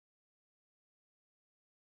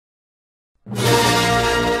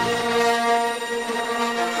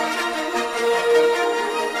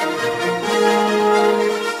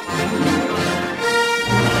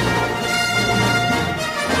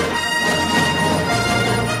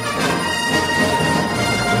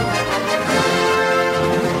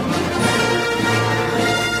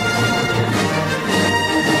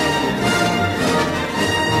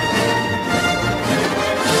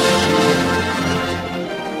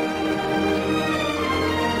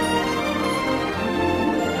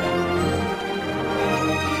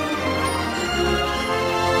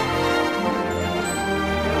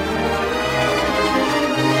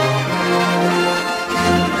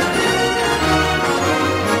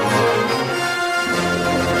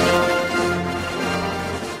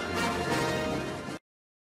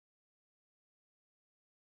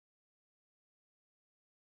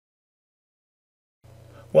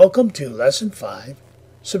Welcome to Lesson 5,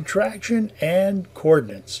 Subtraction and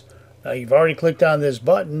Coordinates. Now you've already clicked on this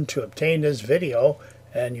button to obtain this video,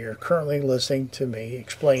 and you're currently listening to me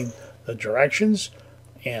explain the directions,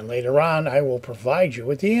 and later on I will provide you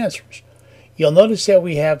with the answers. You'll notice that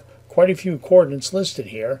we have quite a few coordinates listed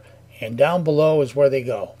here, and down below is where they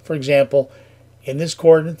go. For example, in this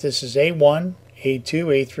coordinate, this is A1, A2,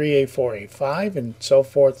 A3, A4, A5, and so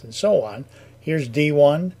forth and so on. Here's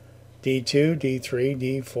D1, D2,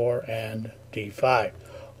 D3, D4, and D5.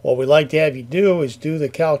 What we'd like to have you do is do the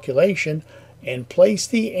calculation and place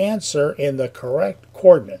the answer in the correct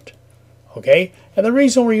coordinate. Okay? And the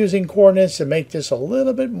reason we're using coordinates is to make this a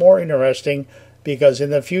little bit more interesting, because in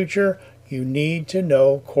the future you need to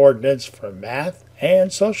know coordinates for math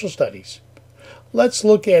and social studies. Let's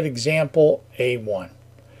look at example A1.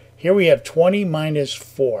 Here we have 20 minus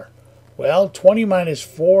 4. Well, 20 minus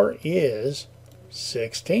 4 is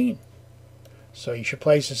 16. So you should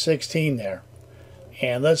place a 16 there.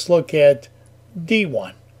 And let's look at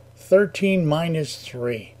D1. 13 minus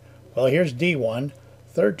 3. Well, here's D1.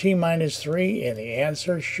 13 minus 3, and the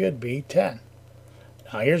answer should be 10.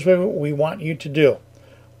 Now here's what we want you to do.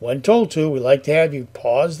 When told to, we'd like to have you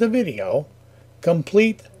pause the video,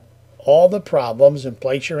 complete all the problems, and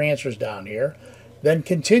place your answers down here. Then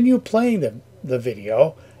continue playing the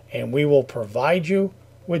video, and we will provide you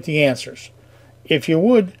with the answers. If you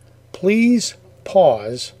would, please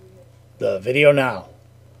pause the video now.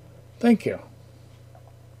 Thank you.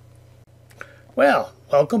 Well,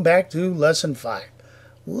 welcome back to Lesson 5.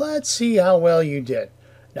 Let's see how well you did.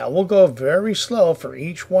 Now we'll go very slow for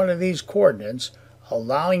each one of these coordinates,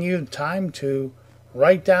 allowing you time to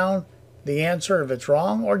write down the answer if it's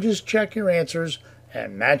wrong, or just check your answers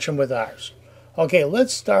and match them with ours. Okay,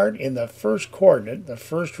 let's start in the first coordinate, the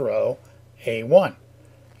first row, A1.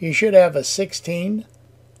 You should have a 16,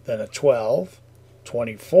 then a 12,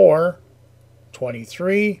 24,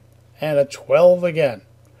 23, and a 12 again.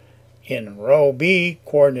 In row B,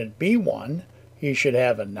 coordinate B1, you should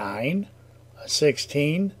have a 9, a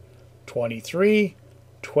 16, 23,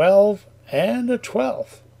 12, and a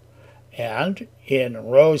 12. And in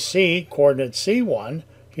row C, coordinate C1,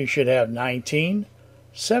 you should have 19,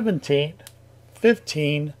 17,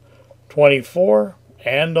 15, 24,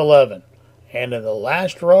 and 11. And in the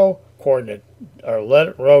last row,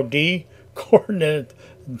 row D, coordinate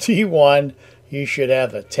D1, you should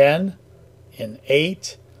have a 10, an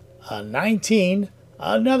 8, a 19,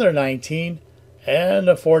 another 19, and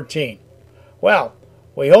a 14. Well,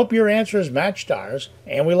 we hope your answers matched ours,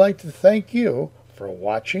 and we'd like to thank you for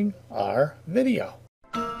watching our video.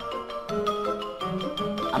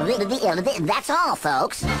 That's all,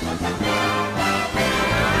 folks.